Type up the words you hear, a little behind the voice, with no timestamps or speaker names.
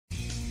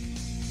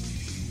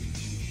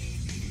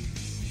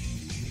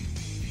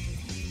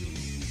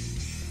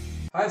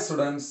Hi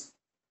students,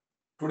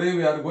 today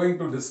we are going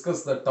to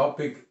discuss the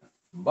topic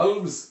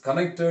bulbs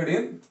connected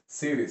in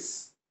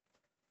series.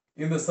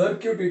 In the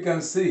circuit you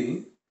can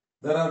see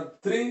there are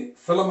three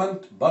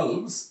filament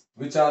bulbs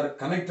which are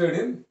connected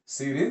in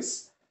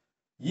series.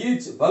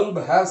 Each bulb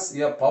has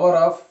a power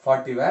of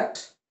 40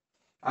 watt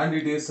and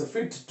it is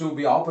fit to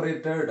be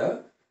operated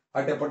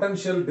at a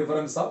potential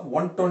difference of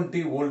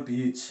 120 volt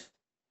each.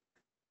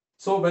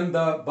 So when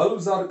the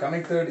bulbs are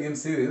connected in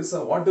series,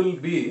 what will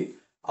be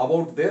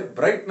about their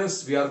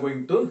brightness we are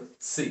going to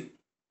see.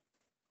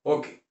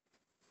 Okay.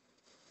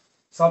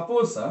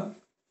 Suppose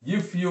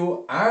if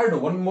you add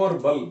one more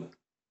bulb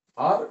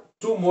or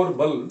two more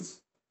bulbs,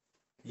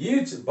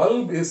 each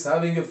bulb is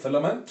having a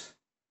filament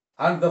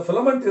and the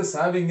filament is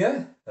having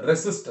a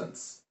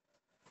resistance.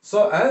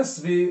 So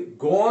as we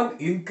go on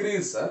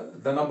increase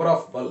the number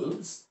of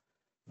bulbs,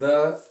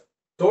 the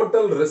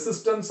total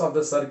resistance of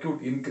the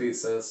circuit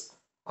increases.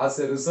 As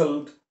a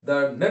result,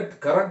 the net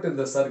current in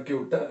the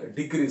circuit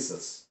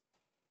decreases.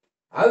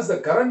 As the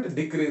current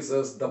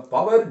decreases, the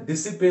power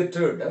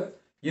dissipated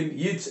in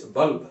each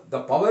bulb.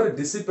 The power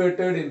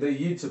dissipated in the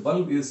each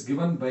bulb is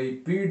given by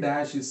P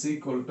dash is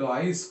equal to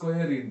I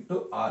square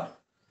into R.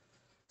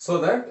 So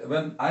that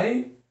when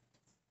I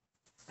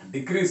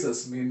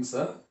decreases means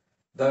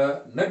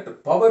the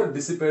net power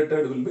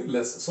dissipated will be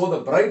less. So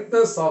the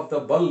brightness of the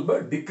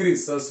bulb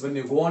decreases when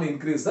you go on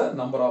increase the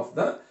number of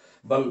the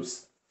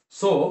bulbs.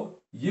 So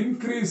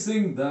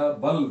increasing the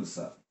bulbs,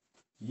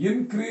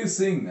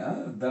 increasing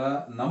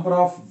the number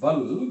of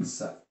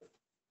bulbs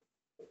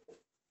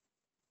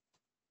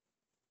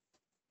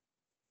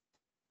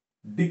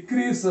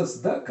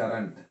decreases the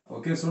current.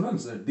 Okay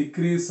students,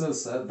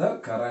 decreases the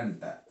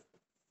current.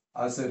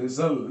 As a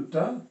result,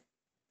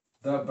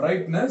 the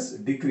brightness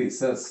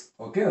decreases.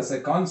 Okay, as a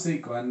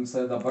consequence,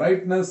 the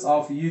brightness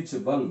of each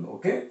bulb,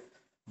 okay,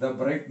 the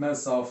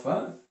brightness of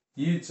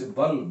each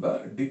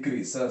bulb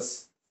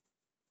decreases.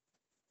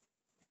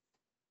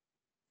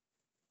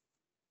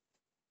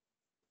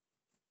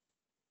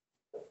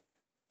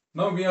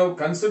 Now we have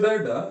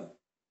considered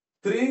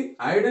three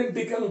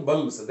identical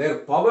bulbs. Their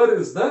power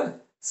is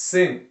the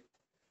same.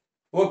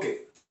 Okay.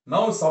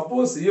 Now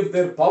suppose if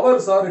their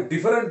powers are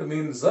different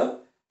means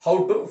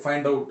how to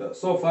find out.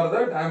 So for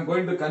that I am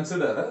going to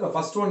consider the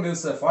first one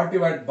is a 40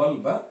 watt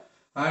bulb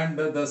and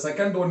the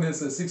second one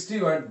is a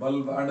 60 watt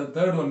bulb and the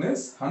third one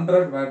is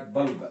 100 watt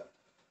bulb.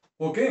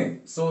 Okay.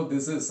 So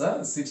this is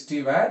a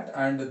 60 watt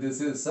and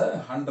this is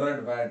a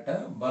 100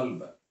 watt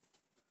bulb.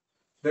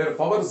 Their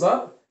powers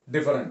are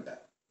different.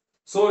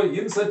 So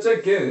in such a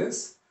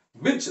case,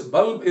 which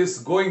bulb is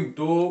going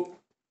to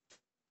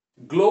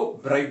glow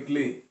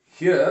brightly?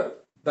 Here,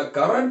 the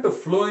current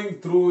flowing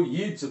through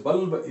each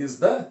bulb is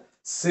the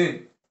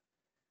same.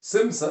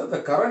 Since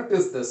the current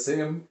is the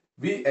same,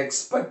 we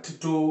expect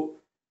to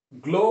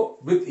glow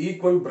with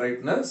equal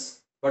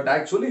brightness, but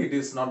actually it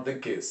is not the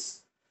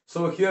case.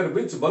 So here,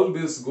 which bulb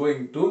is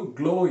going to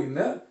glow in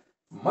a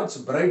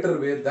much brighter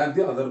way than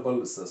the other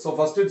bulbs? So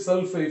first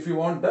itself, if you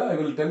want, I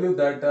will tell you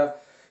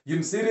that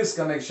in series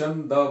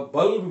connection, the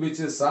bulb which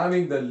is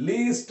having the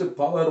least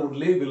power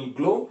only will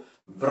glow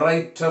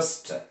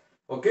brightest.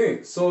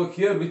 Okay, so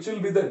here which will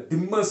be the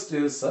dimmest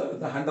is the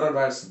 100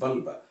 watts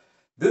bulb.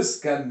 This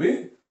can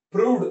be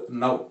proved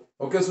now.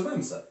 Okay,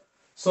 students.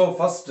 So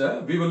first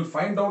we will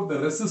find out the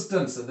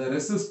resistance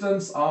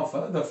of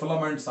the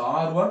filaments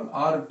R1,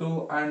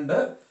 R2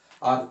 and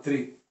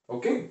R3.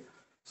 Okay,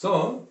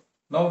 so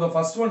now the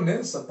first one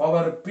is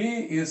power P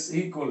is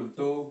equal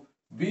to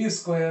V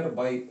square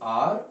by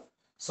R.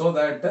 So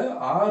that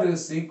R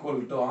is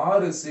equal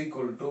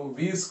to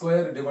V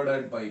square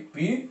divided by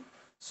P.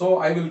 So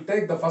I will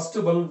take the first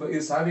bulb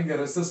is having a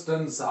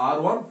resistance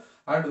R1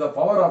 and the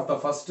power of the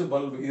first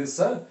bulb is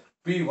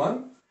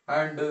P1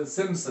 and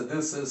since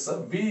this is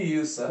V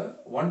is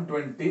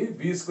 120,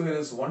 V square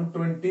is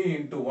 120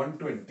 into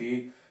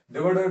 120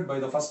 divided by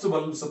the first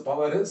bulb's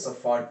power is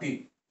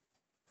 40.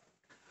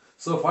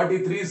 So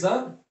 43s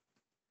are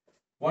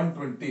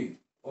 120.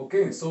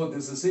 Okay, so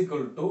this is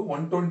equal to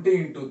 120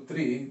 into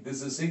 3,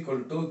 this is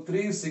equal to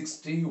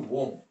 360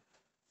 ohm.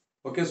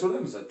 Okay,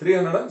 students,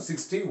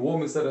 360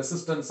 ohm is the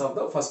resistance of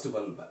the first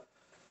bulb.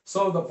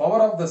 So the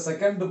power of the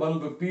second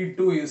bulb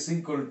P2 is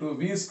equal to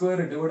V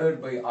square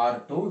divided by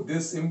R2.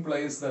 This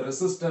implies the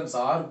resistance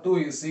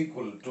R2 is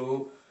equal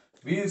to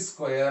V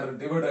square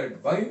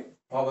divided by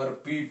power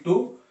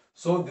P2.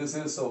 So this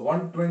is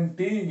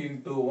 120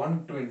 into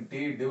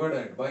 120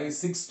 divided by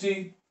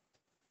 60.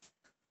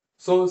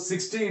 So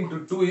 60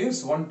 into 2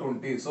 is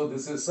 120. So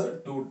this is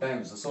 2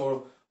 times.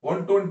 So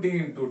 120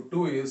 into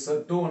 2 is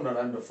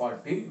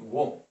 240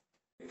 ohm.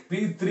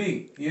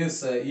 P3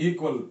 is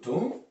equal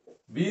to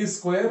V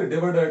square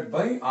divided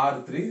by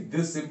R3.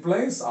 This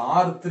implies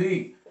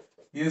R3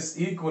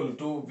 is equal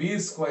to V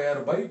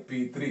square by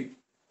P3.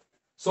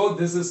 So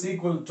this is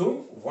equal to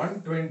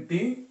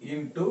 120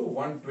 into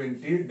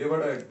 120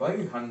 divided by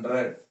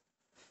 100.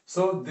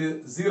 So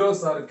the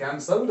zeros are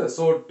cancelled.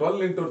 So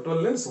 12 into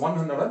 12 is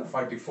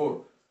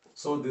 144.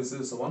 So this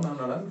is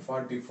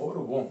 144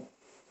 ohm.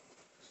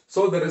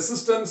 So the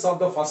resistance of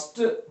the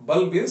first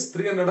bulb is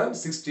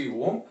 360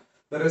 ohm.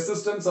 The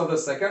resistance of the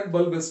second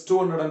bulb is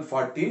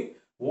 240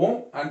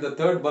 ohm and the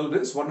third bulb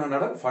is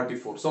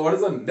 144. So what is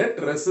the net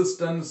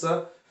resistance?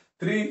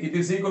 It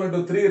is equal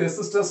to 3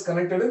 resistors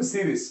connected in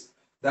series.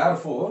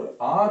 Therefore,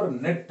 R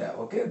net,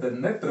 okay, the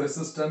net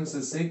resistance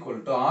is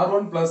equal to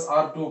R1 plus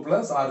R2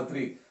 plus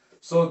R3.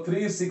 So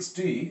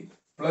 360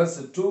 plus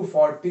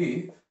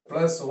 240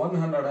 plus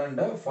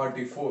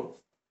 144.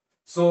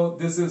 So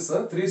this is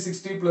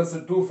 360 plus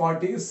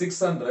 240 is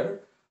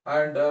 600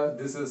 and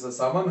this is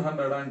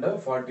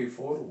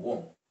 744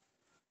 ohm.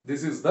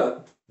 This is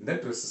the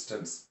net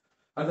resistance.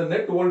 And the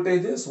net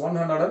voltage is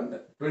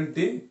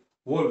 120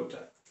 volt.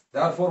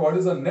 Therefore, what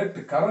is the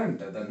net current?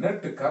 The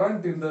net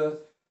current in the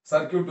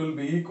circuit will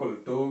be equal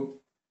to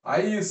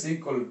I is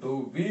equal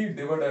to V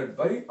divided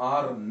by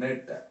R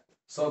net.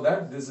 So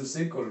that this is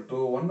equal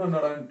to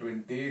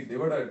 120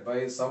 divided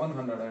by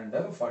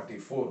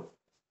 744.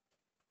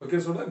 Okay,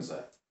 students.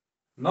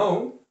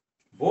 Now,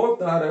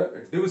 both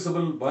are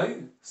divisible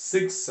by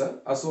 6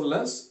 as well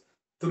as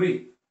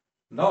 3.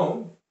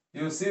 Now,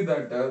 you see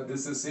that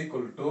this is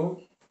equal to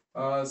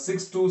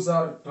 6 2s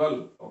are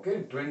 12.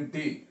 Okay,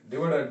 20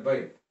 divided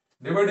by.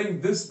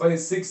 Dividing this by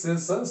 6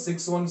 is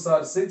 6 1s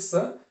are 6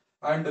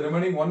 and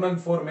remaining 1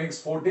 and 4 makes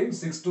 14.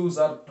 6 2s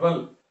are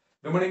 12.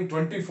 Remaining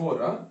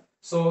 24.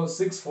 So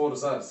 6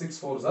 4s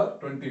are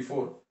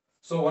 24.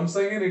 So once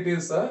again it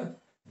is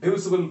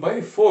divisible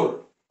by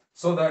 4.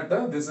 So that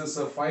this is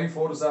 5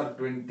 4s are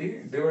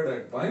 20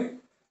 divided by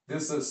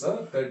this is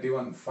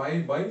 31.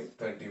 5 by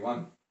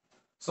 31.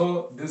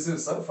 So this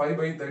is 5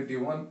 by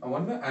 31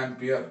 1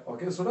 ampere.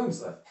 Okay,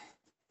 students.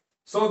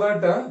 So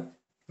that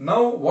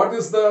now what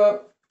is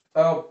the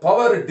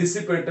power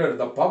dissipated?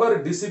 The power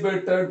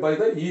dissipated by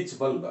the each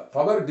bulb.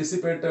 Power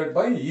dissipated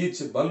by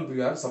each bulb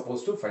we are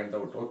supposed to find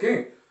out.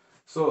 Okay.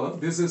 So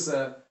this is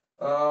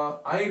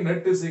I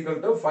net is equal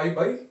to 5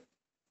 by.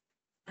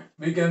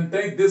 We can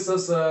take this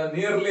as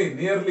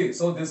nearly.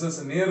 So this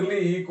is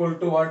nearly equal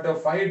to what?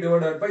 5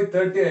 divided by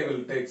 30 I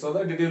will take. So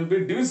that it will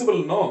be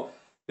divisible. No.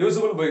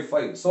 Divisible by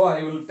 5. So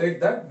I will take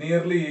that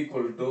nearly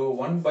equal to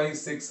 1 by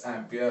 6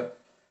 ampere.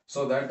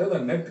 So that the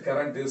net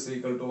current is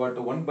equal to what?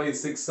 1 by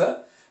 6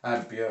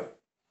 ampere.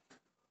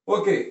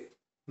 Okay.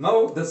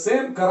 Now the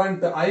same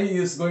current I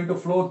is going to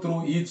flow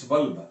through each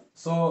bulb.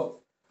 So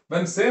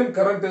when same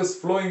current is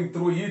flowing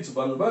through each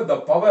bulb, the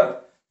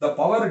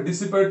power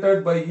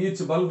dissipated by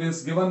each bulb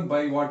is given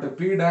by what?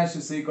 P dash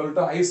is equal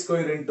to I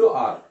square into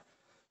R.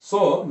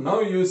 So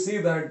now you see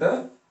that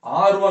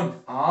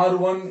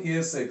R1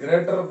 is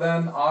greater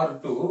than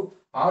R2,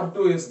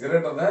 R2 is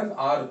greater than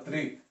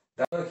R3.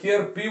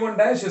 Here P1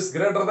 dash is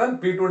greater than,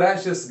 P2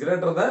 dash is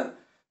greater than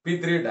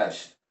P3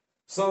 dash.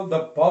 So the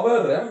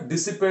power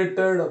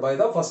dissipated by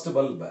the first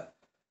bulb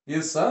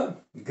is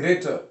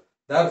greater.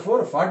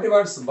 Therefore 40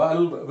 watts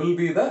bulb will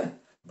be the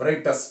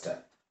brightest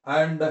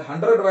and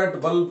 100 watt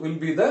bulb will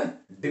be the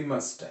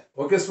dimmest.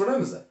 Okay,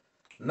 students.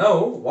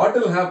 Now what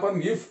will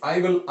happen if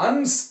I will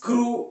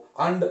unscrew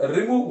and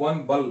remove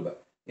one bulb?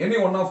 Any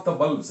one of the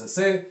bulbs,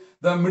 say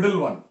the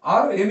middle one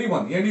or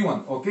anyone.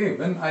 Okay,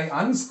 when I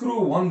unscrew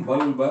one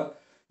bulb,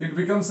 it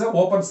becomes an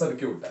open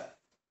circuit.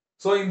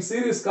 So in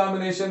series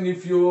combination,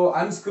 if you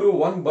unscrew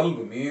one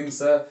bulb means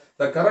the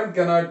current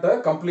cannot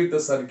complete the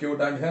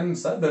circuit and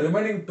hence the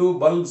remaining two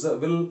bulbs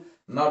will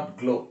not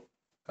glow.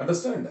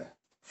 Understand?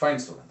 Fine,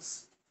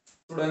 students.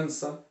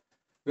 Students,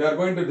 we are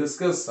going to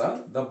discuss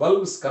the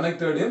bulbs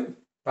connected in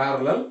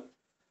parallel.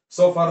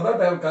 So for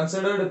that I have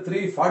considered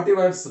 3 40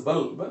 watts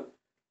bulb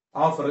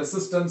of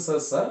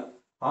resistances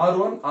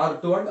R1,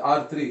 R2 and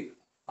R3.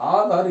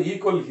 All are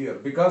equal here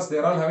because they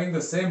are all having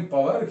the same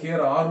power. Here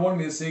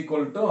R1 is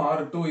equal to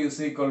R2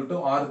 is equal to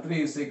R3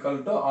 is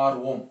equal to R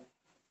ohm.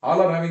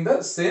 All are having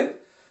the same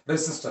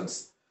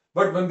resistance.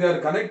 But when they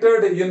are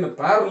connected in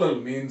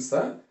parallel means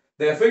the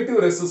effective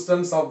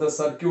resistance of the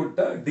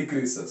circuit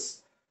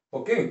decreases.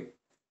 Okay.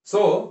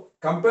 So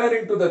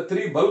comparing to the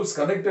 3 bulbs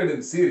connected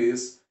in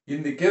series,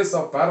 in the case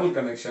of parallel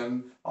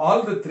connection,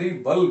 all the 3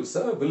 bulbs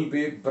will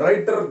be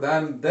brighter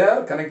than they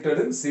are connected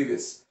in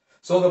series.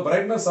 So the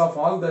brightness of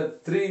all the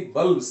 3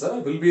 bulbs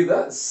will be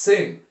the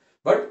same.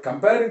 But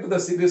comparing to the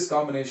series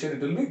combination,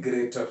 it will be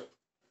greater.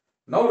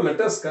 Now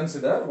let us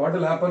consider what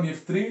will happen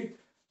if 3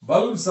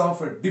 bulbs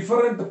of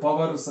different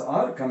powers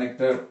are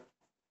connected.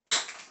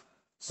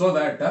 So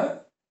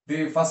that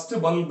the first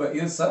bulb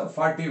is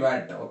 40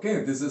 watt.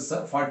 Okay, this is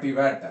 40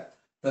 watt.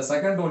 The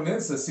second one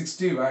is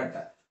 60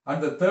 watt. And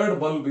the third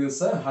bulb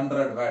is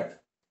 100 watt.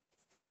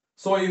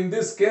 So in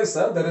this case,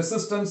 the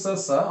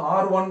resistances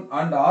R1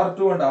 and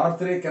R2 and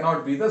R3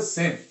 cannot be the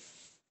same.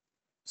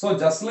 So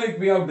just like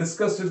we have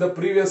discussed in the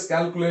previous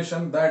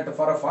calculation that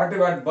for a 40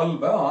 watt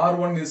bulb,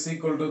 R1 is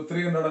equal to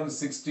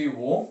 360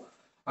 ohm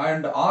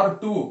and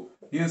R2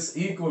 is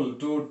equal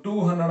to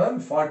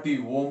 240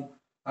 ohm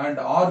and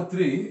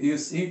R3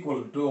 is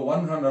equal to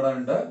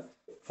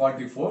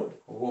 144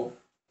 ohm.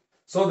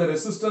 So the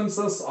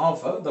resistances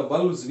of the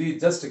bulbs we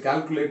just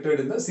calculated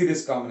in the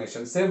series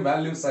combination. Same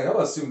values I have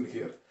assumed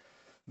here.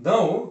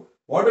 Now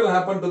what will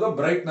happen to the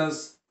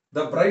brightness?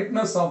 the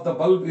brightness of the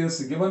bulb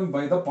is given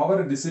by the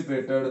power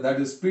dissipated,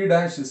 that is P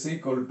dash is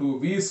equal to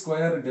V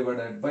square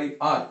divided by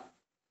R.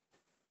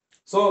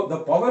 So the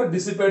power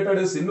dissipated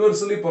is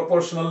inversely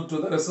proportional to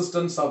the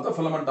resistance of the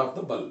filament of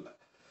the bulb.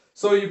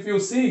 So if you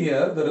see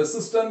here, the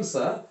resistance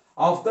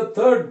of the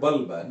third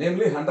bulb,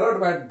 namely 100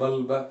 watt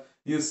bulb,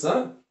 is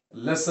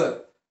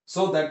lesser.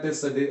 So that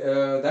is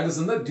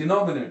in the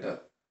denominator.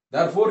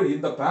 Therefore,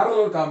 in the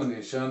parallel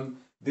combination,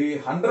 the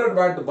 100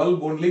 watt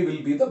bulb only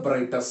will be the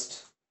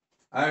brightest,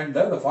 and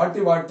the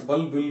 40 watt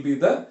bulb will be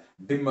the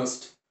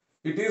dimmest.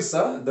 It is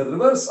the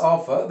reverse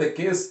of the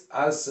case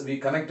as we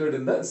connected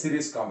in the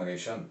series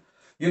combination.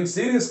 In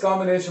series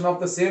combination of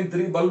the same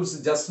three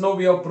bulbs, just now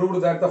we have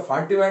proved that the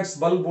 40 watts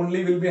bulb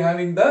only will be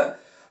having the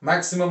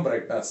maximum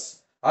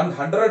brightness and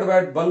 100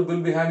 watt bulb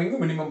will be having the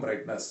minimum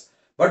brightness.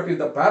 But in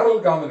the parallel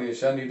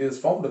combination, it is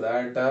found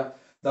that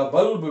the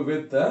bulb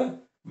with the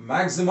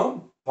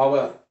maximum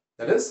power,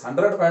 that is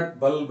 100 watt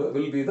bulb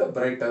will be the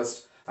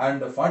brightest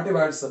and 40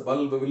 watts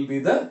bulb will be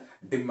the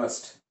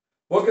dimmest.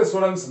 Okay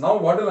students, now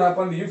what will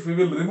happen if we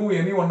will remove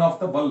any one of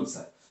the bulbs?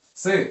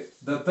 Say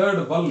the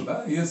third bulb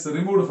is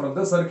removed from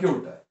the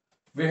circuit.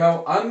 We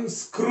have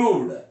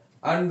unscrewed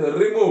and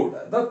removed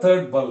the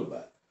third bulb.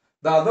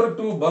 The other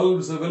two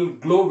bulbs will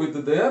glow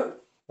with their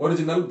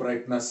original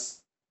brightness.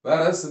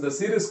 Whereas in the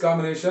series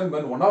combination,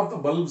 when one of the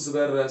bulbs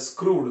were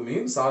screwed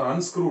means or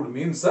unscrewed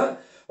means,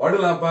 what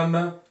will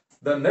happen?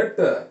 The net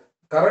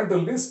current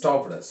will be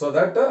stopped so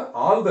that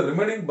all the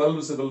remaining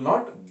bulbs will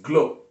not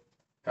glow.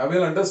 Have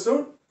you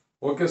understood?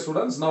 Okay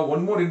students, now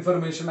one more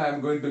information I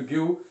am going to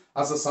give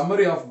as a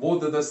summary of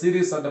both the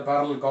series and the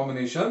parallel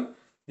combination.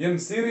 In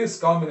series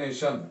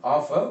combination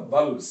of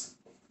bulbs,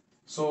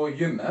 so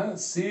in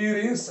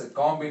series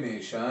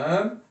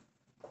combination,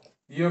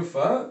 if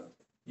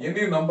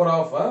any number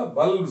of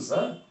bulbs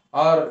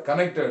are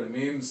connected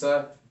means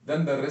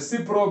then the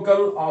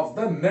reciprocal of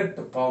the net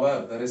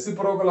power,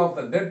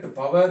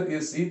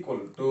 is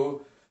equal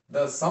to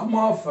the sum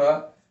of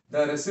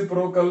the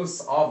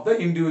reciprocals of the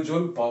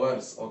individual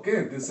powers.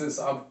 Okay, this is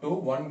up to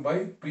 1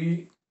 by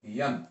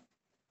Pn.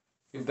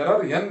 If there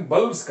are n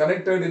bulbs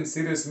connected in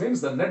series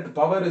means the net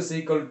power is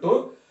equal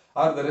to,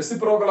 or the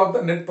reciprocal of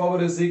the net power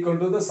is equal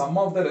to the sum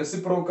of the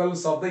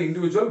reciprocals of the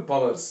individual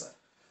powers.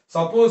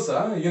 Suppose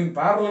in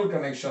parallel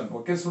connection,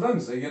 okay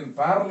students, in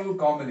parallel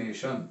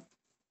combination,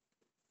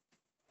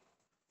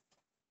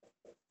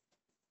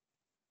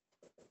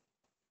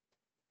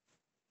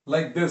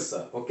 like this,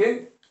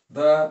 okay,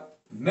 the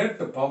net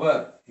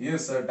power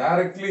is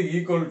directly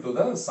equal to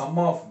the sum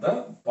of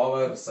the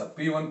powers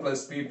P1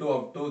 plus P2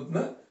 up to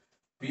the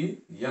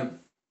Pn.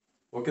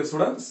 Okay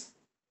students,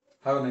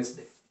 have a nice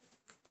day.